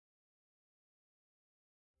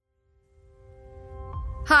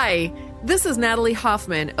Hi, this is Natalie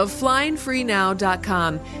Hoffman of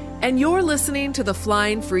FlyingFreeNow.com, and you're listening to the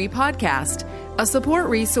Flying Free Podcast, a support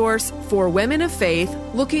resource for women of faith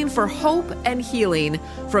looking for hope and healing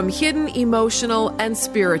from hidden emotional and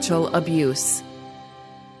spiritual abuse.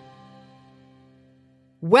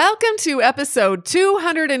 Welcome to episode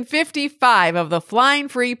 255 of the Flying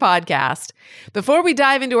Free Podcast. Before we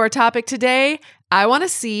dive into our topic today, I want to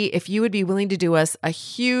see if you would be willing to do us a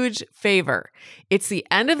huge favor. It's the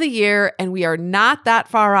end of the year, and we are not that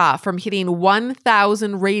far off from hitting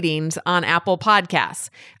 1,000 ratings on Apple Podcasts.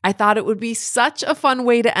 I thought it would be such a fun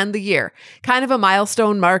way to end the year, kind of a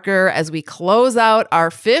milestone marker as we close out our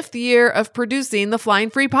 5th year of producing the Flying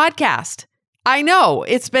Free Podcast. I know,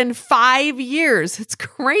 it's been 5 years. It's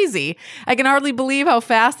crazy. I can hardly believe how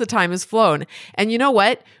fast the time has flown. And you know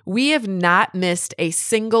what? We have not missed a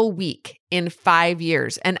single week in 5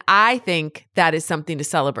 years. And I think that is something to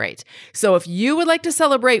celebrate. So if you would like to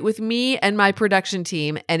celebrate with me and my production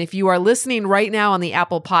team, and if you are listening right now on the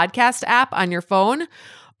Apple Podcast app on your phone,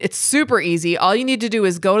 it's super easy. All you need to do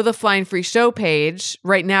is go to the Flying Free Show page.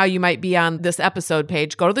 Right now, you might be on this episode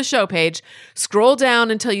page. Go to the show page, scroll down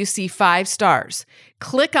until you see 5 stars.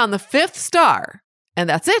 Click on the 5th star, and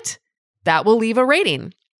that's it. That will leave a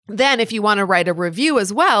rating. Then, if you want to write a review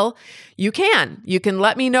as well, you can. You can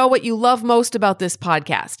let me know what you love most about this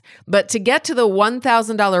podcast. But to get to the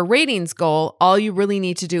 $1,000 ratings goal, all you really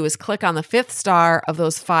need to do is click on the 5th star of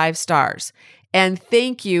those 5 stars. And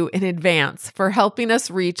thank you in advance for helping us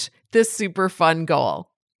reach this super fun goal.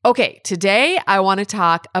 Okay, today I want to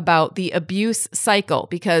talk about the abuse cycle,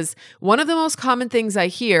 because one of the most common things I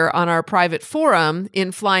hear on our private forum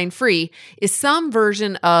in Flying Free is some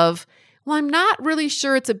version of, well, I'm not really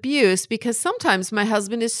sure it's abuse because sometimes my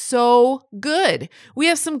husband is so good. We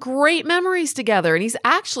have some great memories together and he's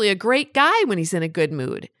actually a great guy when he's in a good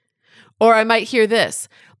mood. Or I might hear this.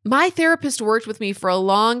 My therapist worked with me for a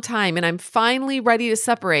long time and I'm finally ready to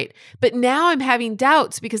separate. But now I'm having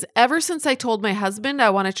doubts because ever since I told my husband I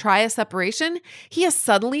want to try a separation, he has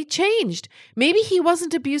suddenly changed. Maybe he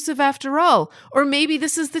wasn't abusive after all, or maybe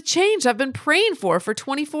this is the change I've been praying for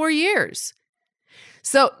 24 years.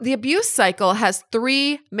 So the abuse cycle has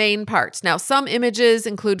 3 main parts. Now, some images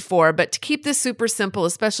include 4, but to keep this super simple,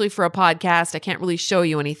 especially for a podcast, I can't really show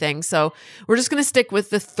you anything. So we're just going to stick with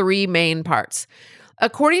the 3 main parts.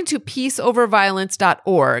 According to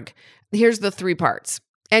peaceoverviolence.org, here's the 3 parts.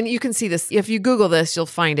 And you can see this. If you Google this, you'll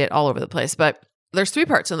find it all over the place. But there's 3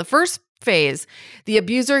 parts. In the first phase, the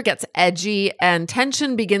abuser gets edgy and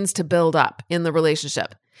tension begins to build up in the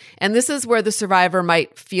relationship. And this is where the survivor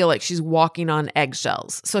might feel like she's walking on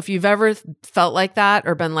eggshells. So if you've ever felt like that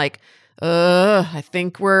or been like, I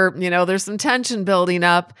think there's some tension building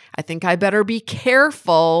up. I think I better be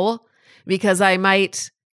careful because I might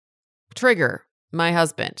trigger my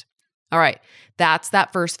husband. All right, that's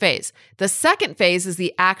that first phase. The second phase is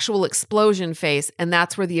the actual explosion phase, and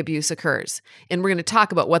that's where the abuse occurs. And we're going to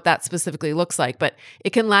talk about what that specifically looks like, but it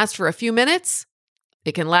can last for a few minutes.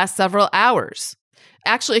 It can last several hours.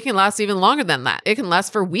 Actually, it can last even longer than that. It can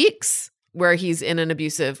last for weeks where he's in an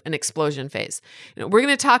explosion phase. We're going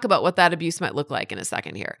to talk about what that abuse might look like in a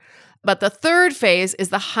second here. But the third phase is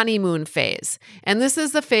the honeymoon phase. And this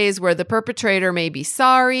is the phase where the perpetrator may be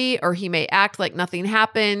sorry, or he may act like nothing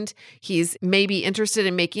happened. He's maybe interested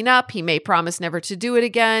in making up. He may promise never to do it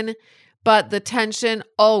again. But the tension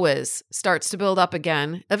always starts to build up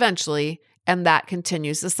again eventually, and that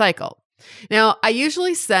continues the cycle. Now, I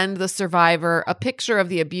usually send the survivor a picture of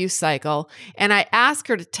the abuse cycle, and I ask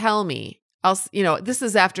her to tell me, this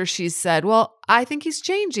is after she's said, well, I think he's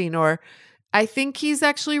changing, or I think he's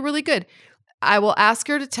actually really good. I will ask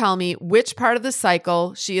her to tell me which part of the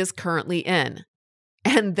cycle she is currently in.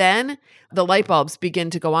 And then the light bulbs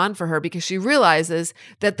begin to go on for her because she realizes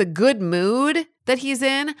that the good mood that he's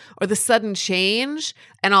in, or the sudden change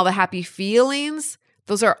and all the happy feelings,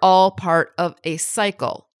 those are all part of a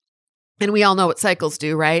cycle. And we all know what cycles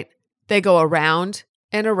do, right? They go around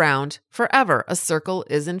and around forever. A circle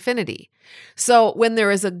is infinity. So when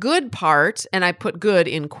there is a good part, and I put good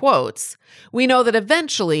in quotes, we know that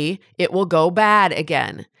eventually it will go bad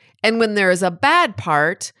again. And when there is a bad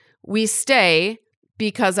part, we stay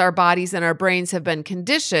because our bodies and our brains have been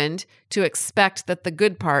conditioned to expect that the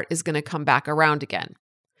good part is going to come back around again.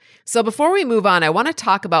 So before we move on, I want to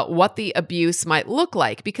talk about what the abuse might look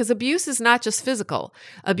like, because abuse is not just physical.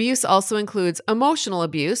 Abuse also includes emotional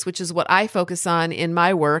abuse, which is what I focus on in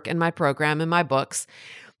my work and my program and my books.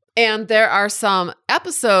 And there are some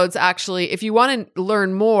episodes, actually, if you want to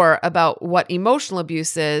learn more about what emotional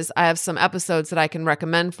abuse is, I have some episodes that I can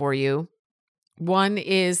recommend for you One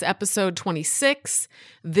is episode 26.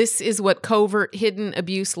 This is what covert hidden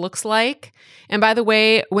abuse looks like. And by the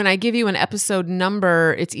way, when I give you an episode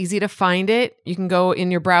number, it's easy to find it. You can go in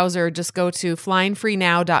your browser, just go to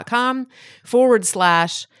flyingfreenow.com/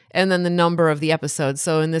 and then the number of the episode.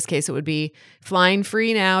 So in this case, it would be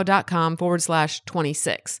flyingfreenow.com /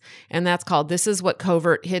 26. And that's called This is what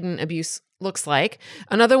covert hidden abuse looks like.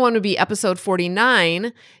 Another one would be episode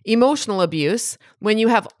 49, emotional abuse, when you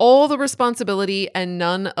have all the responsibility and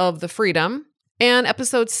none of the freedom. And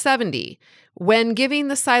episode 70, when giving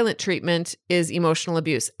the silent treatment is emotional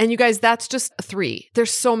abuse. And you guys, that's just 3. There's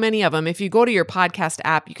so many of them. If you go to your podcast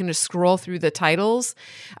app, you can just scroll through the titles.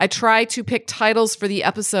 I try to pick titles for the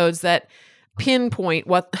episodes that pinpoint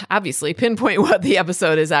what the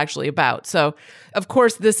episode is actually about. So, of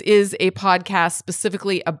course, this is a podcast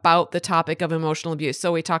specifically about the topic of emotional abuse.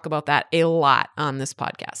 So we talk about that a lot on this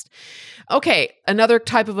podcast. Okay, another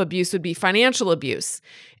type of abuse would be financial abuse.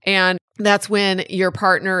 And that's when your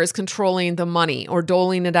partner is controlling the money or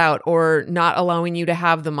doling it out or not allowing you to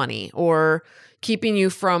have the money or keeping you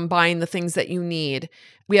from buying the things that you need.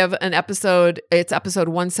 We have an episode, it's episode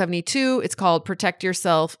 172. It's called Protect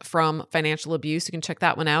Yourself from Financial Abuse. You can check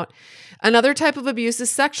that one out. Another type of abuse is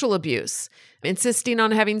sexual abuse, insisting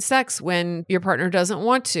on having sex when your partner doesn't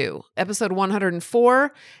want to. Episode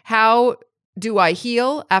 104, How Do I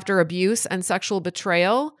Heal After Abuse and Sexual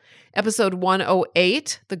Betrayal? Episode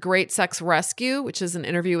 108, The Great Sex Rescue, which is an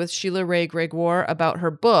interview with Sheila Wray Gregoire about her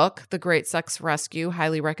book, The Great Sex Rescue,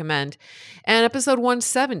 highly recommend. And episode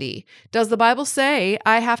 170, Does the Bible Say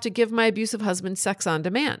I Have to Give My Abusive Husband Sex on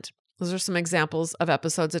Demand? Those are some examples of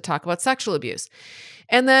episodes that talk about sexual abuse.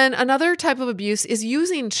 And then another type of abuse is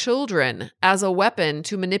using children as a weapon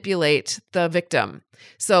to manipulate the victim.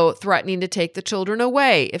 So threatening to take the children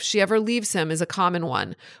away if she ever leaves him is a common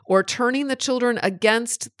one, or turning the children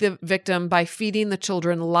against the victim by feeding the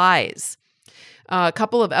children lies. A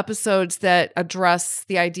couple of episodes that address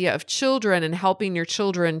the idea of children and helping your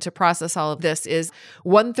children to process all of this is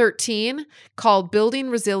 113, called Building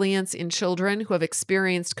Resilience in Children Who Have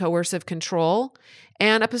Experienced Coercive Control,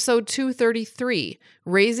 and episode 233,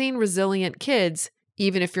 Raising Resilient Kids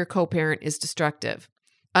Even If Your Co-Parent is Destructive.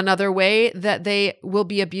 Another way that they will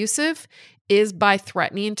be abusive is by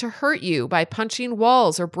threatening to hurt you, by punching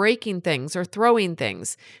walls or breaking things or throwing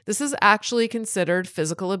things. This is actually considered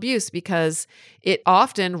physical abuse because it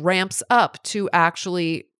often ramps up to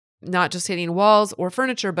actually not just hitting walls or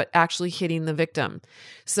furniture, but actually hitting the victim.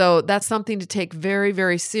 So that's something to take very,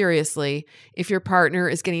 very seriously if your partner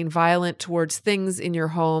is getting violent towards things in your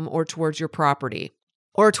home or towards your property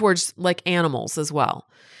or towards like animals as well.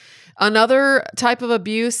 Another type of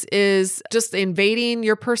abuse is just invading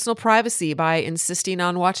your personal privacy by insisting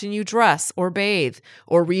on watching you dress or bathe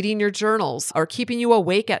or reading your journals or keeping you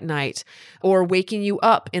awake at night or waking you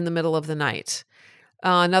up in the middle of the night.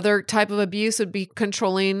 Another type of abuse would be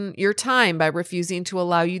controlling your time by refusing to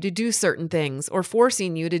allow you to do certain things or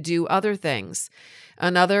forcing you to do other things.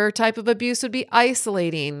 Another type of abuse would be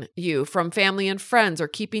isolating you from family and friends or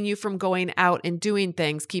keeping you from going out and doing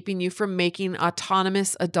things, keeping you from making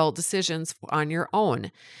autonomous adult decisions on your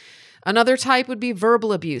own. Another type would be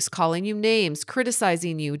verbal abuse, calling you names,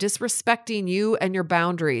 criticizing you, disrespecting you and your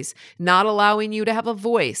boundaries, not allowing you to have a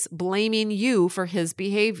voice, blaming you for his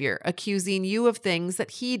behavior, accusing you of things that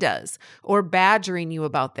he does, or badgering you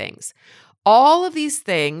about things. All of these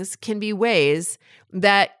things can be ways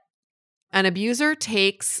that an abuser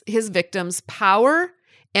takes his victim's power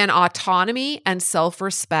and autonomy and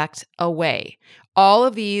self-respect away. All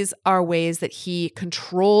of these are ways that he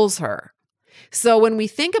controls her. So when we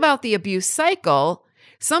think about the abuse cycle,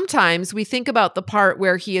 sometimes we think about the part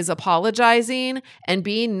where he is apologizing and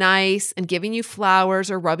being nice and giving you flowers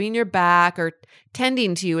or rubbing your back or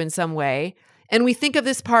tending to you in some way. And we think of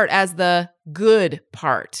this part as the good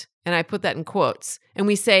part. And I put that in quotes. And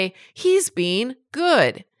we say, he's being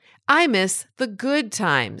good. I miss the good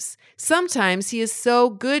times. Sometimes he is so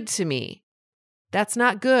good to me. That's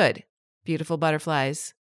not good, beautiful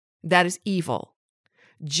butterflies. That is evil.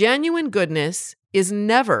 Genuine goodness is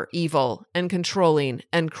never evil and controlling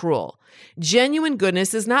and cruel. Genuine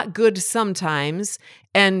goodness is not good sometimes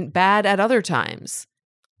and bad at other times.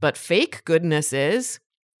 But fake goodness is.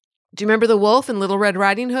 Do you remember the wolf in Little Red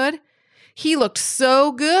Riding Hood? He looked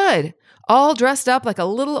so good, all dressed up like a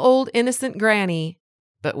little old innocent granny.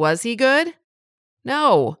 But was he good?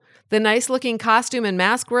 No. The nice-looking costume and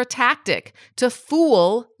mask were a tactic to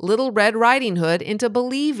fool Little Red Riding Hood into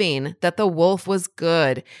believing that the wolf was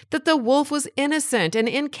good, that the wolf was innocent and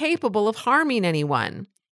incapable of harming anyone.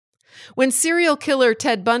 When serial killer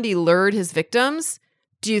Ted Bundy lured his victims,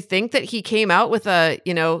 Do you think that he came out with a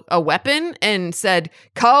weapon and said,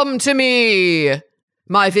 "Come to me,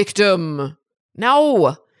 my victim"?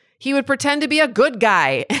 No. He would pretend to be a good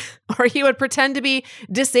guy, or he would pretend to be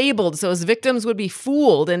disabled so his victims would be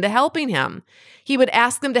fooled into helping him. He would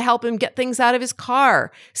ask them to help him get things out of his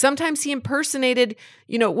car. Sometimes he impersonated,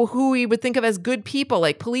 who he would think of as good people,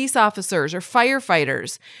 like police officers or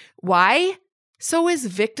firefighters. Why? So his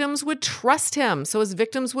victims would trust him, so his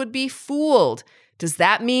victims would be fooled. Does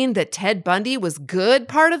that mean that Ted Bundy was good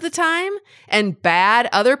part of the time and bad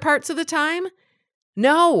other parts of the time?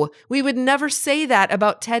 No, we would never say that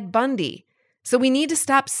about Ted Bundy. So we need to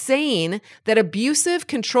stop saying that abusive,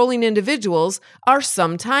 controlling individuals are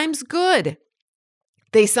sometimes good.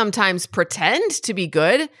 They sometimes pretend to be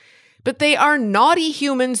good, but they are naughty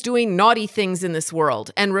humans doing naughty things in this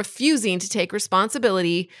world and refusing to take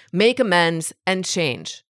responsibility, make amends, and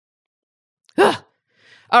change. Ugh.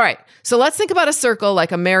 All right, so let's think about a circle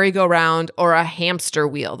like a merry-go-round or a hamster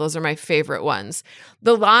wheel. Those are my favorite ones.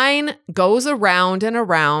 The line goes around and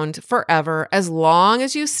around forever as long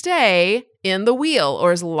as you stay in the wheel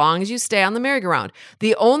or as long as you stay on the merry-go-round.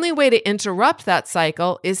 The only way to interrupt that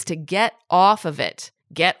cycle is to get off of it.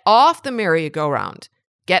 Get off the merry-go-round.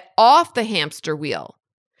 Get off the hamster wheel.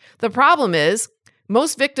 The problem is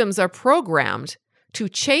most victims are programmed to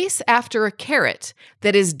chase after a carrot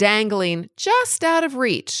that is dangling just out of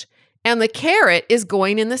reach, and the carrot is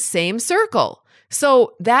going in the same circle.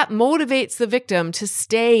 So that motivates the victim to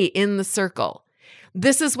stay in the circle.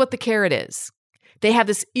 This is what the carrot is. They have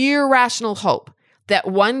this irrational hope that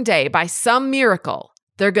one day, by some miracle,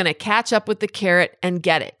 they're going to catch up with the carrot and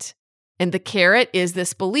get it. And the carrot is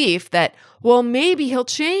this belief that, well, maybe he'll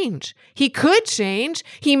change. He could change.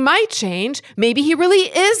 He might change. Maybe he really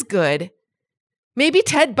is good. Maybe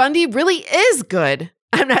Ted Bundy really is good.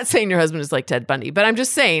 I'm not saying your husband is like Ted Bundy, but I'm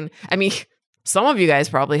just saying, some of you guys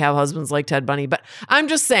probably have husbands like Ted Bundy, but I'm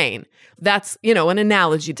just saying that's, an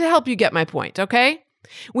analogy to help you get my point, okay?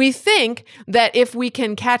 We think that if we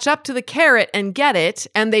can catch up to the carrot and get it,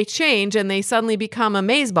 and they change and they suddenly become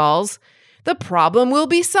amazeballs, the problem will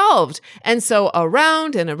be solved. And so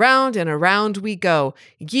around and around and around we go,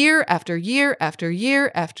 year after year after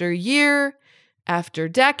year after year after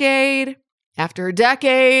decade after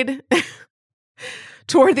decade.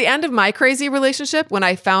 Toward the end of my crazy relationship, when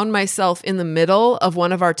I found myself in the middle of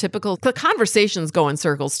one of our the conversations go in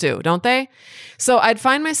circles too, don't they? So I'd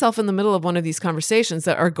find myself in the middle of one of these conversations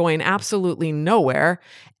that are going absolutely nowhere.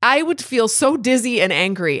 I would feel so dizzy and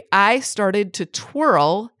angry. I started to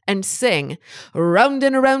twirl and sing, "Around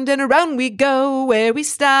and around and around we go, where we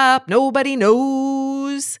stop, nobody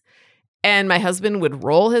knows." And my husband would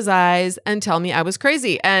roll his eyes and tell me I was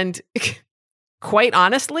crazy. And quite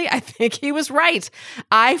honestly, I think he was right.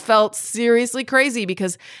 I felt seriously crazy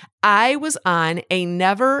because I was on a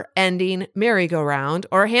never-ending merry-go-round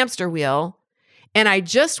or hamster wheel, and I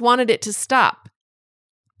just wanted it to stop,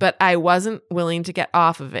 but I wasn't willing to get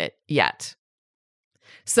off of it yet.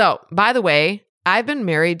 So, by the way, I've been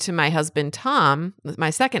married to my husband, Tom, my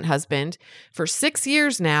second husband, for 6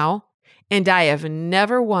 years now, and I have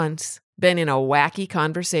never once been in a wacky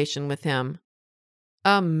conversation with him.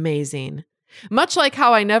 Amazing. Much like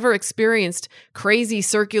how I never experienced crazy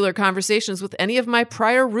circular conversations with any of my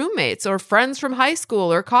prior roommates or friends from high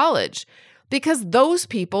school or college, because those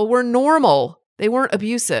people were normal. They weren't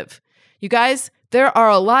abusive. You guys, there are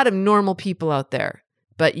a lot of normal people out there,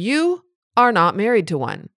 but you are not married to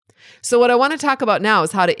one. So what I want to talk about now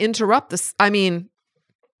is how to interrupt this.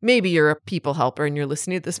 Maybe you're a people helper and you're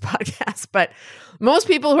listening to this podcast, but most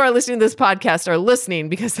people who are listening to this podcast are listening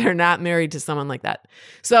because they're not married to someone like that.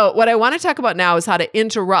 So what I want to talk about now is how to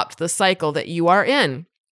interrupt the cycle that you are in,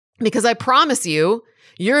 because I promise you,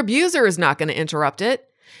 your abuser is not going to interrupt it.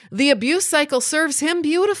 The abuse cycle serves him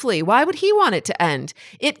beautifully. Why would he want it to end?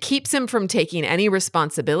 It keeps him from taking any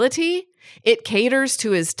responsibility. It caters to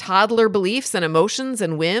his toddler beliefs and emotions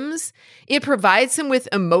and whims. It provides him with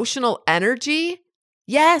emotional energy.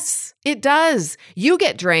 Yes, it does. You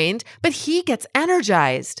get drained, but he gets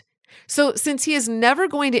energized. So since he is never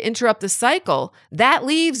going to interrupt the cycle, that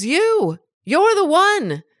leaves you. You're the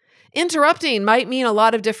one. Interrupting might mean a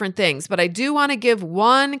lot of different things, but I do want to give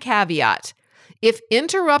one caveat. If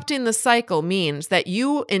interrupting the cycle means that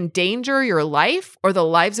you endanger your life or the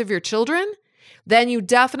lives of your children, then you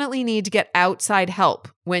definitely need to get outside help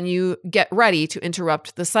when you get ready to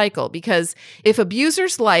interrupt the cycle. Because if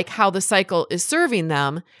abusers like how the cycle is serving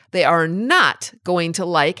them, they are not going to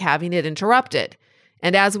like having it interrupted.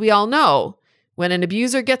 And as we all know, When an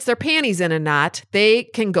abuser gets their panties in a knot, they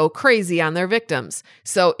can go crazy on their victims.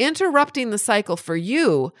 So interrupting the cycle for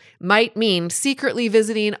you might mean secretly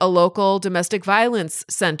visiting a local domestic violence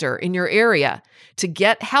center in your area to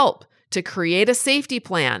get help, to create a safety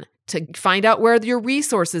plan, to find out where your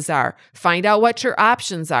resources are, find out what your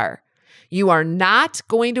options are. You are not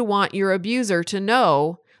going to want your abuser to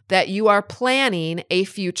know that you are planning a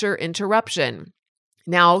future interruption.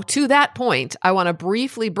 Now, to that point, I want to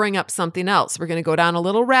briefly bring up something else. We're going to go down a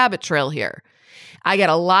little rabbit trail here. I get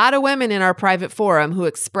a lot of women in our private forum who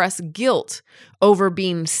express guilt over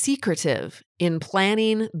being secretive in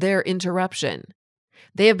planning their interruption.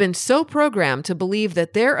 They have been so programmed to believe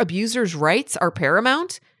that their abuser's rights are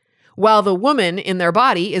paramount, while the woman in their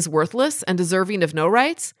body is worthless and deserving of no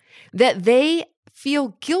rights, that they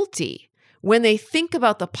feel guilty when they think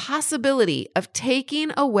about the possibility of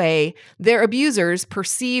taking away their abuser's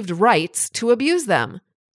perceived rights to abuse them.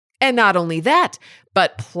 And not only that,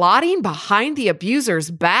 but plotting behind the abuser's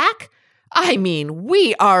back? I mean,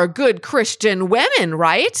 we are good Christian women,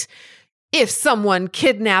 right? If someone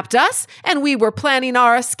kidnapped us and we were planning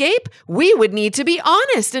our escape, we would need to be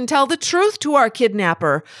honest and tell the truth to our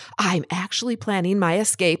kidnapper. I'm actually planning my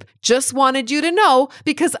escape. Just wanted you to know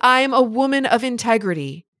because I'm a woman of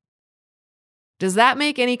integrity. Does that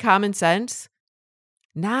make any common sense?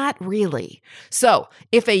 Not really. So,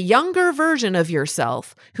 if a younger version of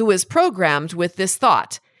yourself who is programmed with this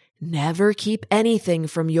thought, never keep anything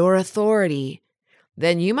from your authority,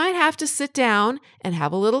 then you might have to sit down and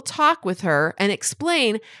have a little talk with her and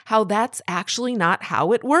explain how that's actually not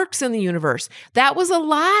how it works in the universe. That was a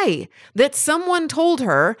lie that someone told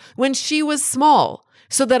her when she was small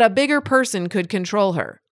so that a bigger person could control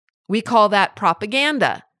her. We call that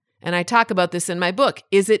propaganda. And I talk about this in my book,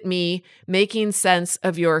 Is It Me? Making Sense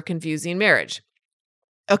of Your Confusing Marriage.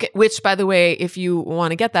 Okay, which, by the way, if you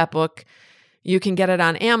want to get that book, you can get it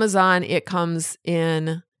on Amazon. It comes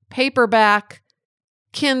in paperback,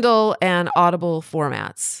 Kindle, and Audible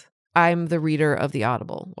formats. I'm the reader of the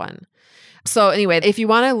Audible one. So anyway, if you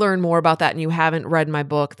want to learn more about that and you haven't read my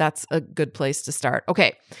book, that's a good place to start.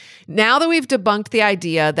 Okay, now that we've debunked the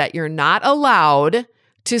idea that you're not allowed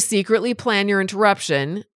to secretly plan your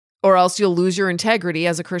interruption, or else you'll lose your integrity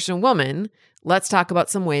as a Christian woman, let's talk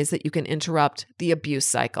about some ways that you can interrupt the abuse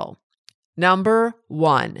cycle. Number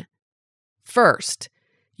 1, first,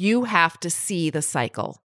 you have to see the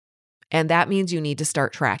cycle. And that means you need to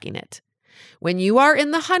start tracking it. When you are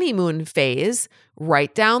in the honeymoon phase,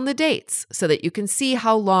 write down the dates so that you can see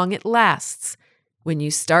how long it lasts. When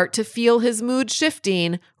you start to feel his mood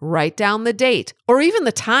shifting, write down the date or even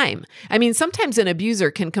the time. I mean, sometimes an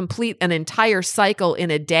abuser can complete an entire cycle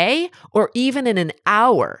in a day or even in an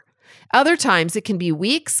hour. Other times it can be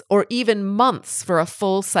weeks or even months for a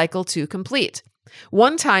full cycle to complete.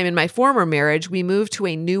 One time in my former marriage, we moved to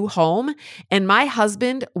a new home and my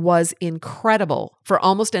husband was incredible for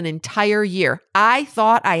almost an entire year. I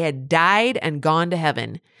thought I had died and gone to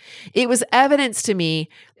heaven. It was evidence to me,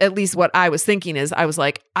 at least what I was thinking is, I was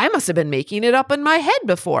like, I must have been making it up in my head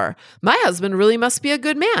before. My husband really must be a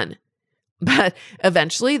good man. But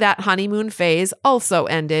eventually that honeymoon phase also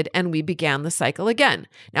ended and we began the cycle again.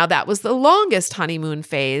 Now that was the longest honeymoon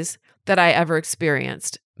phase that I ever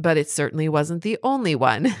experienced, but it certainly wasn't the only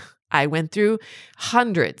one. I went through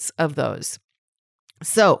hundreds of those.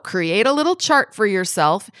 So create a little chart for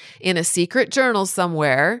yourself in a secret journal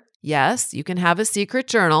somewhere. Yes, you can have a secret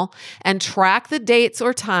journal and track the dates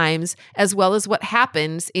or times as well as what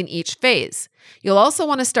happens in each phase. You'll also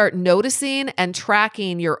want to start noticing and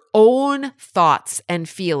tracking your own thoughts and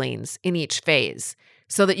feelings in each phase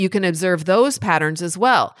so that you can observe those patterns as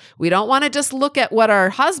well. We don't want to just look at what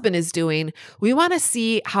our husband is doing. We want to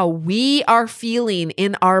see how we are feeling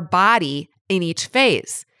in our body in each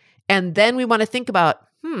phase. And then we want to think about,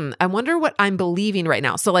 I wonder what I'm believing right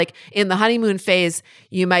now. So like in the honeymoon phase,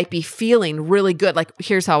 you might be feeling really good. Like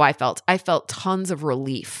here's how I felt. I felt tons of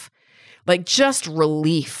relief, like just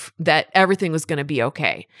relief that everything was going to be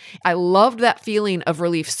okay. I loved that feeling of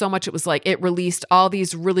relief so much. It was like it released all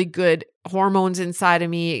these really good hormones inside of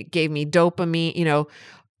me. It gave me dopamine,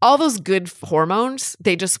 all those good hormones.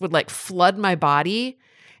 They just would like flood my body.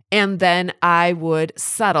 And then I would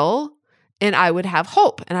settle and I would have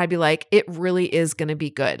hope. And I'd be like, it really is going to be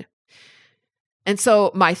good. And so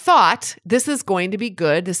my thought, this is going to be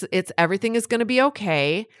good. Everything is going to be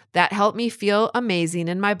okay. That helped me feel amazing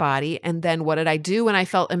in my body. And then what did I do when I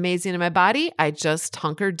felt amazing in my body? I just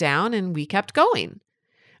hunkered down and we kept going.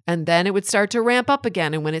 And then it would start to ramp up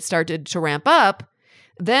again. And when it started to ramp up,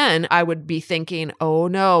 then I would be thinking, oh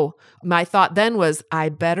no. My thought then was, I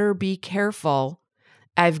better be careful.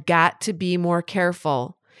 I've got to be more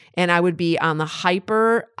careful. and I would be on the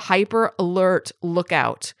hyper alert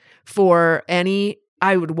lookout for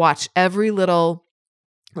I would watch every little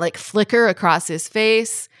flicker across his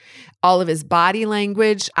face, all of his body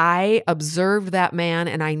language. I observed that man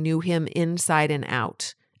and I knew him inside and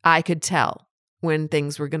out. I could tell when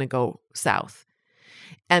things were going to go south.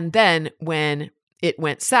 And then when it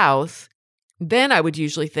went south, then I would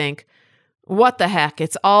usually think, what the heck?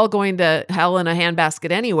 It's all going to hell in a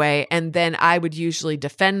handbasket anyway. And then I would usually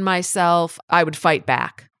defend myself. I would fight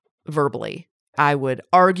back verbally. I would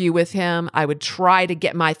argue with him. I would try to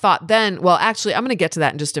get my thought then. Well, actually, I'm going to get to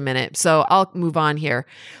that in just a minute. So I'll move on here.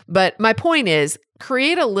 But my point is,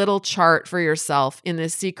 create a little chart for yourself in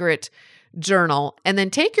this secret journal, and then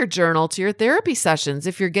take your journal to your therapy sessions.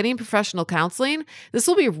 If you're getting professional counseling, this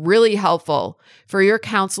will be really helpful for your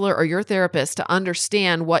counselor or your therapist to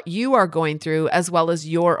understand what you are going through, as well as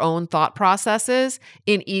your own thought processes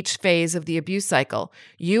in each phase of the abuse cycle.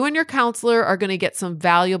 You and your counselor are going to get some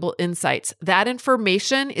valuable insights. That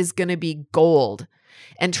information is going to be gold.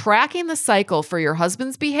 And tracking the cycle for your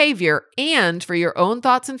husband's behavior and for your own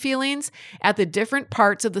thoughts and feelings at the different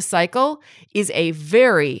parts of the cycle is a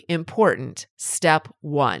very important step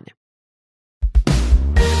one.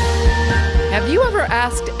 Have you ever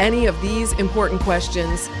asked any of these important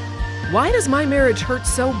questions? Why does my marriage hurt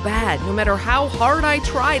so bad no matter how hard I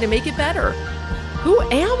try to make it better? Who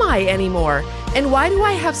am I anymore? And why do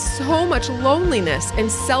I have so much loneliness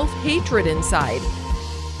and self-hatred inside?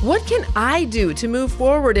 What can I do to move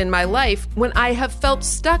forward in my life when I have felt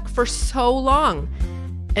stuck for so long?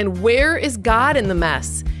 And where is God in the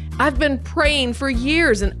mess? I've been praying for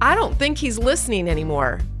years and I don't think He's listening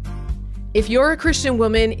anymore. If you're a Christian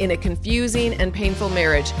woman in a confusing and painful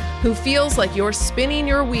marriage who feels like you're spinning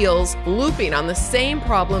your wheels, looping on the same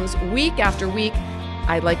problems week after week,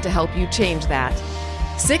 I'd like to help you change that.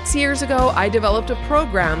 6 years ago, I developed a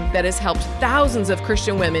program that has helped thousands of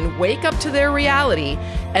Christian women wake up to their reality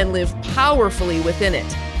and live powerfully within it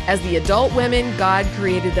as the adult women God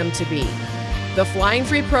created them to be. The Flying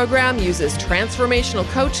Free program uses transformational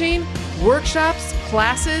coaching, workshops,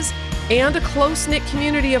 classes, and a close-knit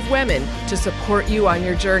community of women to support you on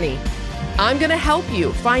your journey. I'm going to help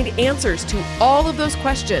you find answers to all of those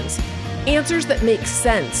questions, answers that make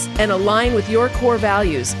sense and align with your core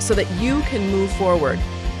values so that you can move forward.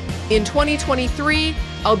 In 2023,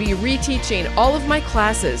 I'll be reteaching all of my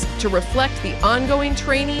classes to reflect the ongoing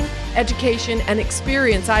training, education, and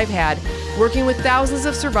experience I've had working with thousands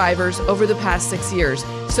of survivors over the past 6 years.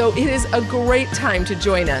 So it is a great time to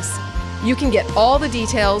join us. You can get all the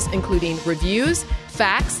details, including reviews,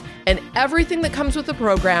 facts, and everything that comes with the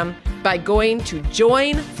program by going to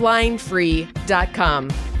joinflyingfree.com.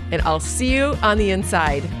 And I'll see you on the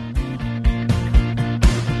inside.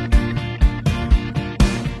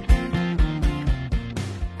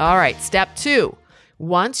 All right, step 2.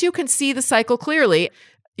 Once you can see the cycle clearly,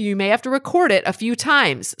 you may have to record it a few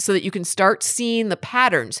times so that you can start seeing the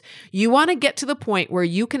patterns. You want to get to the point where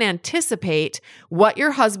you can anticipate what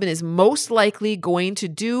your husband is most likely going to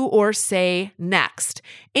do or say next,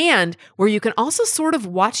 and where you can also sort of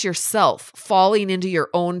watch yourself falling into your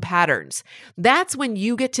own patterns. That's when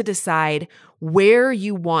you get to decide where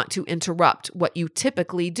you want to interrupt what you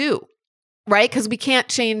typically do. Right? Because we can't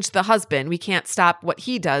change the husband. We can't stop what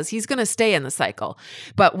he does. He's going to stay in the cycle.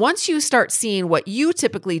 But once you start seeing what you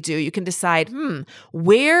typically do, you can decide,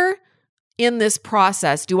 where in this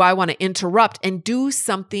process do I want to interrupt and do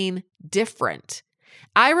something different?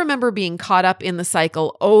 I remember being caught up in the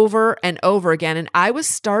cycle over and over again, and I was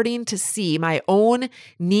starting to see my own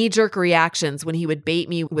knee-jerk reactions when he would bait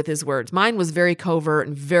me with his words. Mine was very covert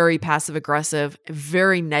and very passive-aggressive,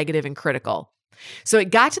 very negative and critical. So it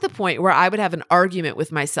got to the point where I would have an argument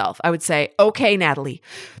with myself. I would say, okay, Natalie,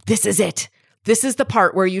 this is it. This is the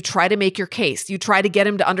part where you try to make your case. You try to get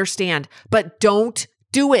him to understand, but don't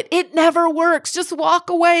do it. It never works. Just walk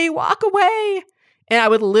away, walk away. And I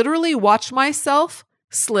would literally watch myself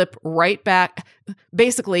slip right back,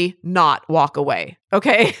 basically not walk away.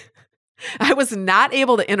 Okay. I was not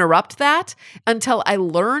able to interrupt that until I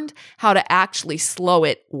learned how to actually slow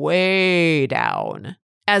it way down.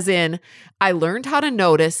 As in, I learned how to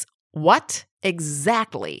notice what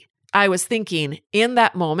exactly I was thinking in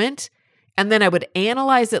that moment, and then I would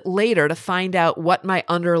analyze it later to find out what my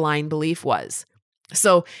underlying belief was.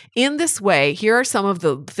 So in this way, here are some of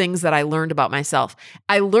the things that I learned about myself.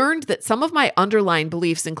 I learned that some of my underlying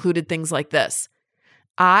beliefs included things like this.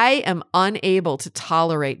 I am unable to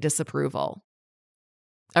tolerate disapproval.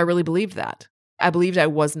 I really believed that. I believed I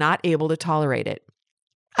was not able to tolerate it.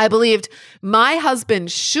 I believed my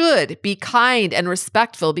husband should be kind and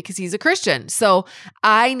respectful because he's a Christian. So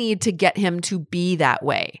I need to get him to be that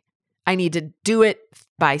way. I need to do it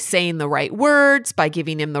by saying the right words, by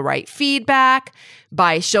giving him the right feedback,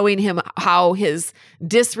 by showing him how his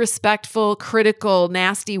disrespectful, critical,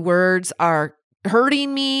 nasty words are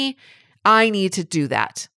hurting me. I need to do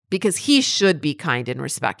that because he should be kind and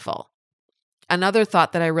respectful. Another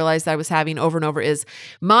thought that I realized I was having over and over is,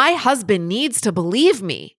 my husband needs to believe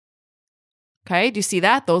me. Okay, do you see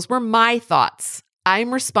that? Those were my thoughts.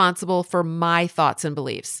 I'm responsible for my thoughts and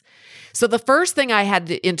beliefs. So the first thing I had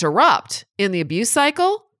to interrupt in the abuse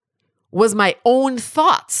cycle was my own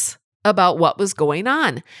thoughts about what was going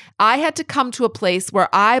on. I had to come to a place where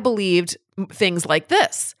I believed things like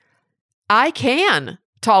this. I can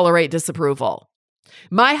tolerate disapproval.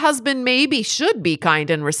 My husband maybe should be kind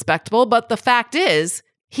and respectful, but the fact is,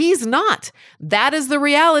 he's not. That is the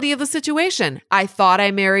reality of the situation. I thought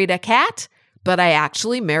I married a cat, but I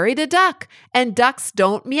actually married a duck, and ducks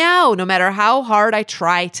don't meow no matter how hard I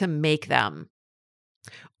try to make them.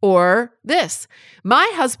 Or this, my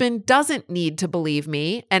husband doesn't need to believe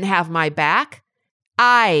me and have my back.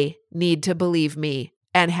 I need to believe me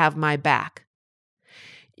and have my back.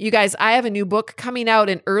 You guys, I have a new book coming out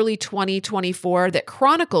in early 2024 that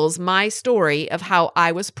chronicles my story of how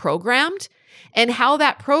I was programmed and how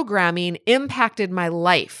that programming impacted my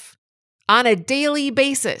life on a daily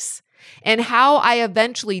basis, and how I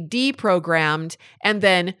eventually deprogrammed and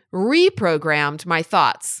then reprogrammed my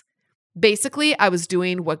thoughts. Basically, I was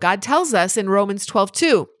doing what God tells us in Romans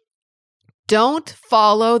 12:2. Don't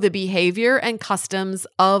follow the behavior and customs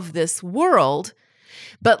of this world,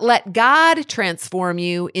 but let God transform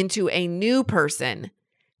you into a new person.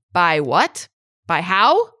 By what? By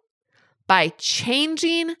how? By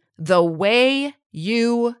changing the way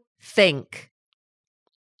you think.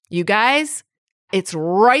 You guys, it's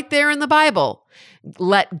right there in the Bible.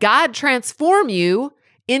 Let God transform you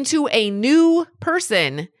into a new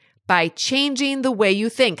person by changing the way you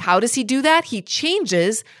think. How does he do that? He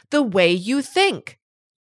changes the way you think.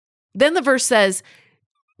 Then the verse says,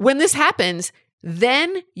 when this happens,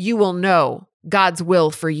 then you will know God's will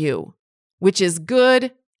for you, which is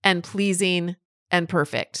good and pleasing and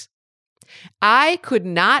perfect. I could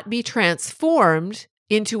not be transformed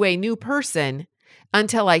into a new person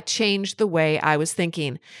until I changed the way I was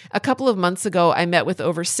thinking. A couple of months ago, I met with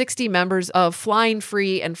over 60 members of Flying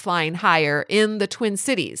Free and Flying Higher in the Twin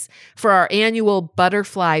Cities for our annual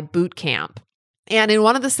Butterfly Boot Camp. And in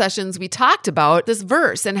one of the sessions, we talked about this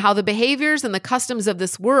verse and how the behaviors and the customs of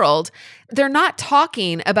this world, they're not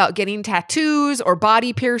talking about getting tattoos or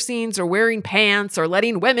body piercings or wearing pants or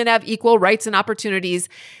letting women have equal rights and opportunities.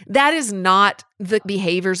 That is not the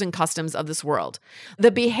behaviors and customs of this world. The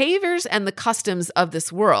behaviors and the customs of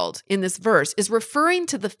this world in this verse is referring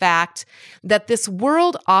to the fact that this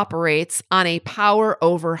world operates on a power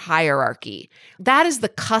over hierarchy. That is the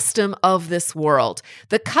custom of this world.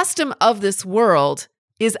 The custom of this world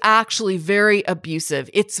is actually very abusive.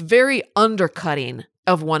 It's very undercutting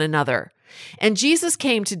of one another. And Jesus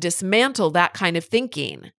came to dismantle that kind of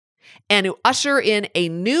thinking and to usher in a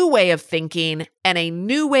new way of thinking and a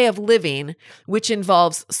new way of living, which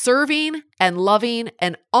involves serving and loving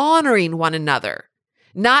and honoring one another,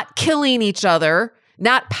 not killing each other,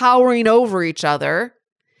 not powering over each other.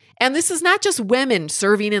 And this is not just women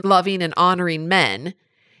serving and loving and honoring men.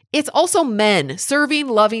 It's also men serving,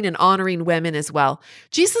 loving, and honoring women as well.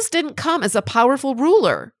 Jesus didn't come as a powerful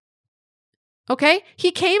ruler. Okay?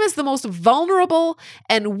 He came as the most vulnerable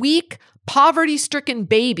and weak, poverty-stricken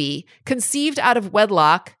baby conceived out of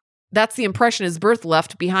wedlock. That's the impression his birth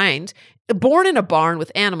left behind. Born in a barn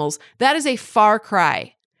with animals. That is a far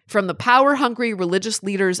cry from the power-hungry religious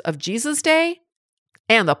leaders of Jesus' day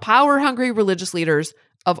and the power-hungry religious leaders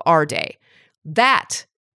of our day. That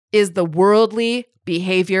is the worldly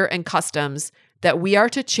behavior and customs that we are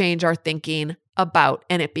to change our thinking about.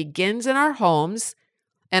 And it begins in our homes.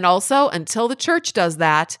 And also, until the church does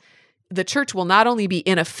that, the church will not only be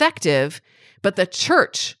ineffective, but the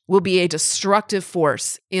church will be a destructive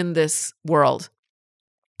force in this world.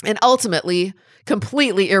 And ultimately,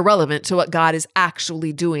 completely irrelevant to what God is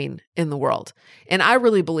actually doing in the world. And I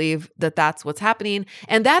really believe that that's what's happening.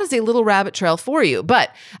 And that is a little rabbit trail for you. But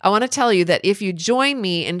I want to tell you that if you join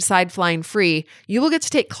me inside Flying Free, you will get to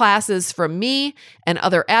take classes from me and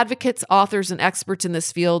other advocates, authors, and experts in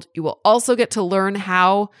this field. You will also get to learn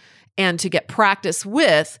how and to get practice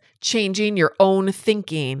with changing your own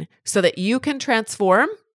thinking so that you can transform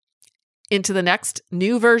into the next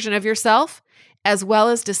new version of yourself, as well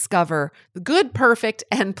as discover the good, perfect,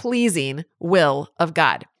 and pleasing will of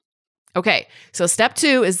God. Okay, so step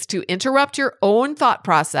 2 is to interrupt your own thought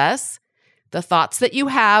process, the thoughts that you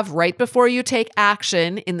have right before you take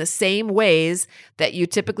action in the same ways that you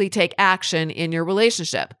typically take action in your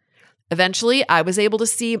relationship. Eventually, I was able to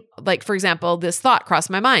see, like, for example, this thought crossed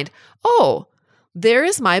my mind. Oh, there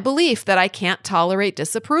is my belief that I can't tolerate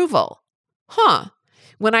disapproval.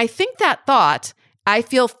 When I think that thought, I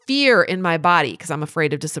feel fear in my body because I'm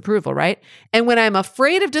afraid of disapproval, right? And when I'm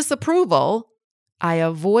afraid of disapproval, I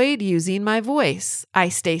avoid using my voice. I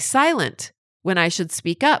stay silent when I should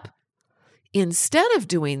speak up. Instead of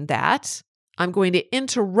doing that, I'm going to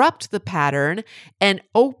interrupt the pattern and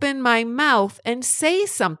open my mouth and say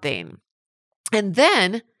something. And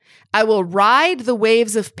then I will ride the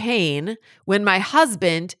waves of pain when my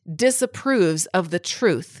husband disapproves of the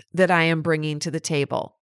truth that I am bringing to the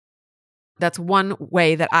table. That's one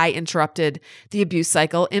way that I interrupted the abuse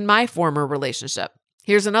cycle in my former relationship.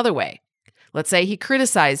 Here's another way. Let's say he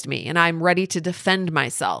criticized me and I'm ready to defend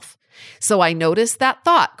myself. So I noticed that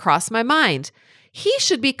thought cross my mind. He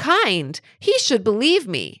should be kind. He should believe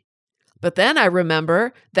me. But then I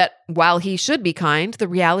remember that while he should be kind, the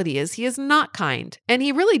reality is he is not kind. And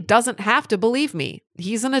he really doesn't have to believe me.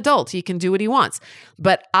 He's an adult. He can do what he wants.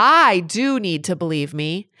 But I do need to believe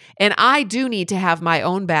me. And I do need to have my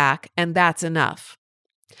own back. And that's enough.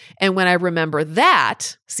 And when I remember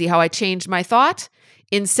that, see how I changed my thought?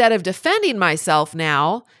 Instead of defending myself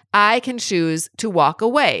now, I can choose to walk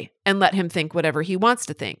away and let him think whatever he wants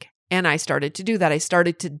to think. And I started to do that. I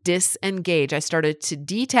started to disengage. I started to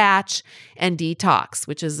detach and detox,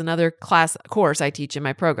 which is another course I teach in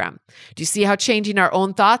my program. Do you see how changing our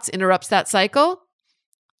own thoughts interrupts that cycle?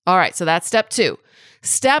 All right, so that's step 2.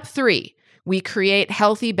 Step 3, we create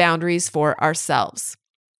healthy boundaries for ourselves.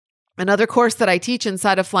 Another course that I teach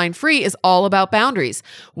inside of Flying Free is all about boundaries.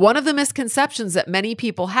 One of the misconceptions that many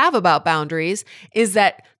people have about boundaries is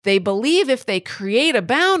that they believe if they create a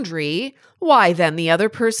boundary, why then the other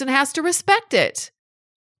person has to respect it.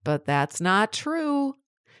 But that's not true.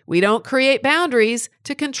 We don't create boundaries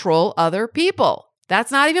to control other people.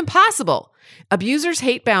 That's not even possible. Abusers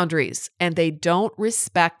hate boundaries and they don't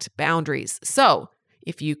respect boundaries. So,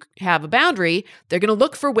 if you have a boundary, they're going to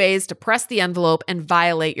look for ways to press the envelope and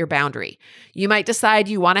violate your boundary. You might decide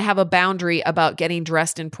you want to have a boundary about getting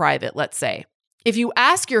dressed in private, let's say. If you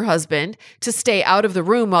ask your husband to stay out of the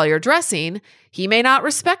room while you're dressing, he may not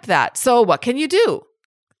respect that. So what can you do?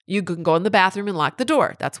 You can go in the bathroom and lock the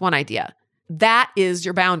door. That's one idea. That is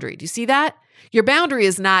your boundary. Do you see that? Your boundary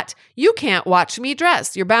is not, you can't watch me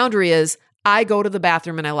dress. Your boundary is, I go to the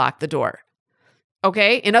bathroom and I lock the door.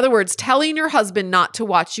 Okay? In other words, telling your husband not to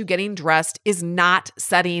watch you getting dressed is not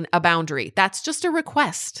setting a boundary. That's just a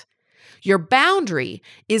request. Your boundary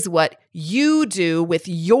is what you do with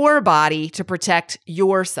your body to protect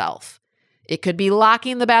yourself. It could be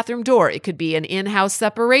locking the bathroom door. It could be an in-house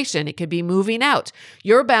separation. It could be moving out.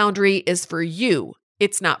 Your boundary is for you.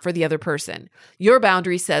 It's not for the other person. Your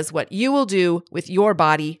boundary says what you will do with your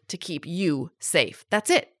body to keep you safe.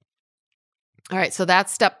 That's it. All right, so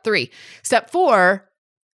that's step 3. Step 4,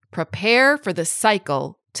 prepare for the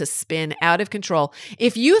cycle to spin out of control.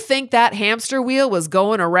 If you think that hamster wheel was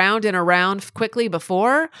going around and around quickly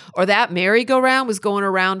before, or that merry-go-round was going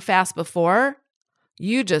around fast before,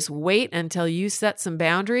 you just wait until you set some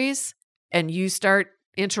boundaries and you start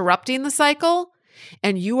interrupting the cycle,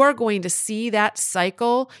 and you are going to see that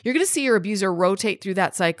cycle. You're going to see your abuser rotate through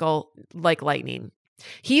that cycle like lightning.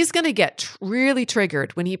 He's going to get really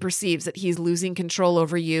triggered when he perceives that he's losing control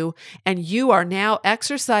over you, and you are now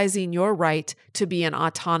exercising your right to be an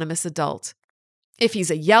autonomous adult. If he's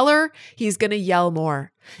a yeller, he's going to yell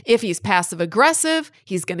more. If he's passive-aggressive,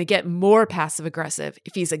 he's going to get more passive-aggressive.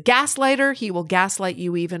 If he's a gaslighter, he will gaslight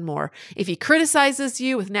you even more. If he criticizes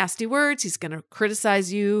you with nasty words, he's going to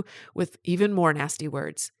criticize you with even more nasty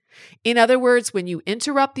words. In other words, when you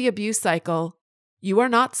interrupt the abuse cycle, you are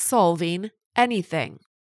not solving anything.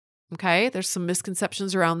 Okay? There's some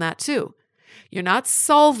misconceptions around that too. You're not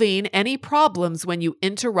solving any problems when you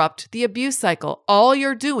interrupt the abuse cycle. All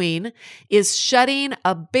you're doing is shedding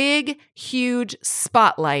a big, huge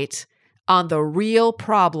spotlight on the real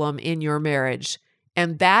problem in your marriage,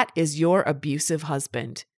 and that is your abusive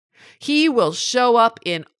husband. He will show up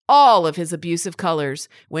in all of his abusive colors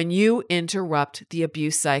when you interrupt the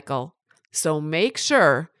abuse cycle. So make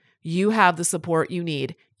sure you have the support you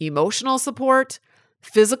need. Emotional support,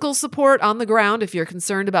 physical support on the ground if you're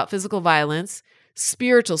concerned about physical violence,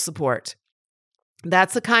 spiritual support.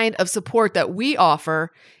 That's the kind of support that we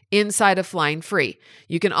offer inside of Flying Free.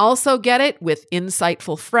 You can also get it with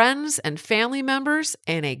insightful friends and family members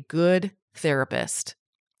and a good therapist.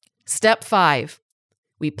 Step 5,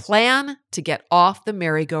 We plan to get off the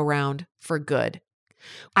merry-go-round for good.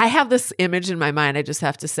 I have this image in my mind, I just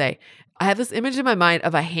have to say. I have this image in my mind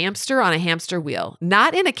of a hamster on a hamster wheel,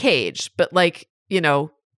 not in a cage, but like,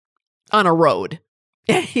 on a road.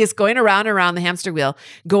 He's going around and around the hamster wheel,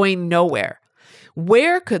 going nowhere.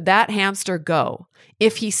 Where could that hamster go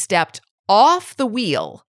if he stepped off the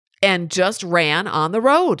wheel and just ran on the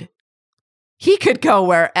road? He could go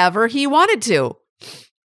wherever he wanted to.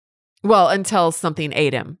 Well, until something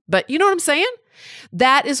ate him. But you know what I'm saying?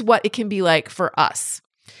 That is what it can be like for us.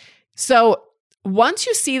 So once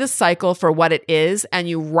you see the cycle for what it is and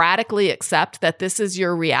you radically accept that this is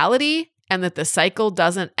your reality and that the cycle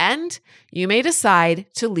doesn't end, you may decide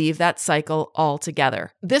to leave that cycle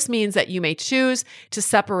altogether. This means that you may choose to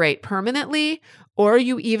separate permanently, or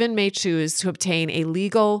you even may choose to obtain a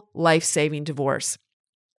legal, life-saving divorce.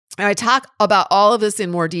 And I talk about all of this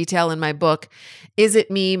in more detail in my book, Is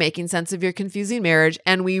It Me? Making Sense of Your Confusing Marriage?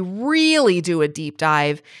 And we really do a deep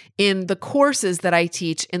dive in the courses that I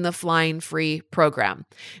teach in the Flying Free program.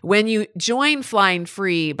 When you join Flying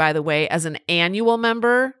Free, by the way, as an annual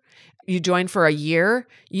member, you join for a year,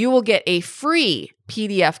 you will get a free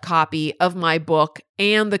PDF copy of my book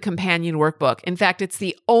and the companion workbook. In fact, it's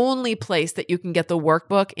the only place that you can get the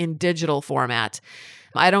workbook in digital format.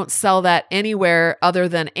 I don't sell that anywhere other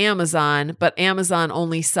than Amazon, but Amazon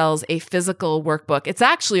only sells a physical workbook. It's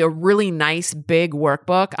actually a really nice big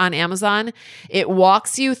workbook on Amazon. It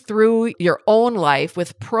walks you through your own life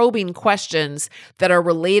with probing questions that are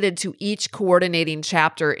related to each coordinating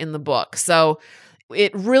chapter in the book. So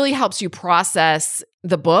it really helps you process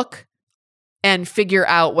the book and figure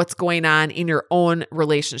out what's going on in your own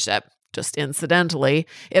relationship. Just incidentally,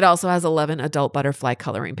 it also has 11 adult butterfly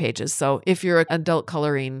coloring pages. So if you're an adult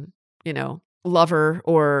coloring, lover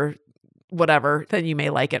or whatever, then you may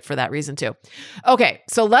like it for that reason too. Okay,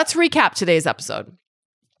 so let's recap today's episode.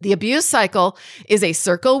 The abuse cycle is a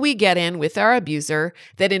circle we get in with our abuser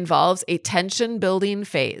that involves a tension-building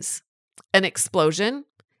phase, an explosion,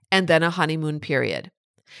 and then a honeymoon period.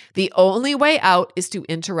 The only way out is to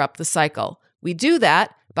interrupt the cycle. We do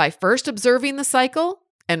that by first observing the cycle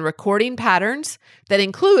and recording patterns that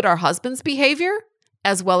include our husband's behavior,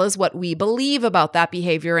 as well as what we believe about that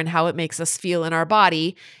behavior and how it makes us feel in our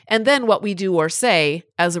body, and then what we do or say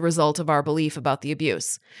as a result of our belief about the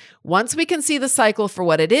abuse. Once we can see the cycle for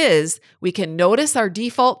what it is, we can notice our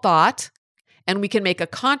default thought, and we can make a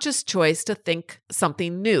conscious choice to think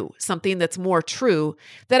something new, something that's more true,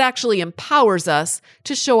 that actually empowers us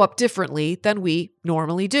to show up differently than we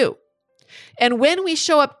normally do. And when we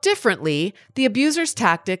show up differently, the abuser's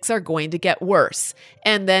tactics are going to get worse.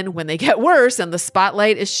 And then when they get worse and the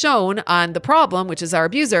spotlight is shown on the problem, which is our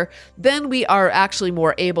abuser, then we are actually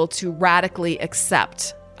more able to radically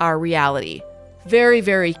accept our reality. Very,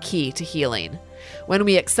 very key to healing. When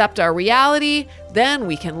we accept our reality, then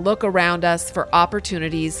we can look around us for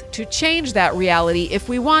opportunities to change that reality if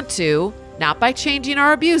we want to, not by changing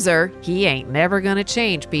our abuser. He ain't never gonna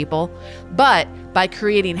change, people, but by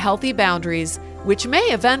creating healthy boundaries, which may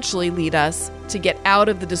eventually lead us to get out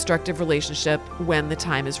of the destructive relationship when the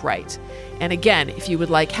time is right. And again, if you would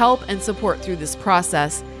like help and support through this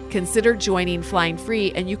process, consider joining Flying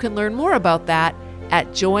Free, and you can learn more about that at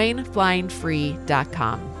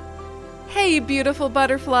joinflyingfree.com. Hey, beautiful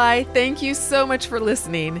butterfly. Thank you so much for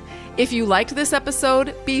listening. If you liked this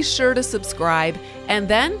episode, be sure to subscribe and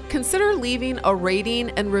then consider leaving a rating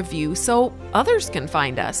and review so others can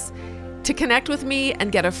find us. To connect with me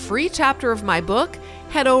and get a free chapter of my book,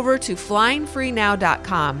 head over to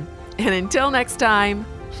flyingfreenow.com. And until next time,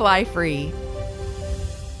 fly free.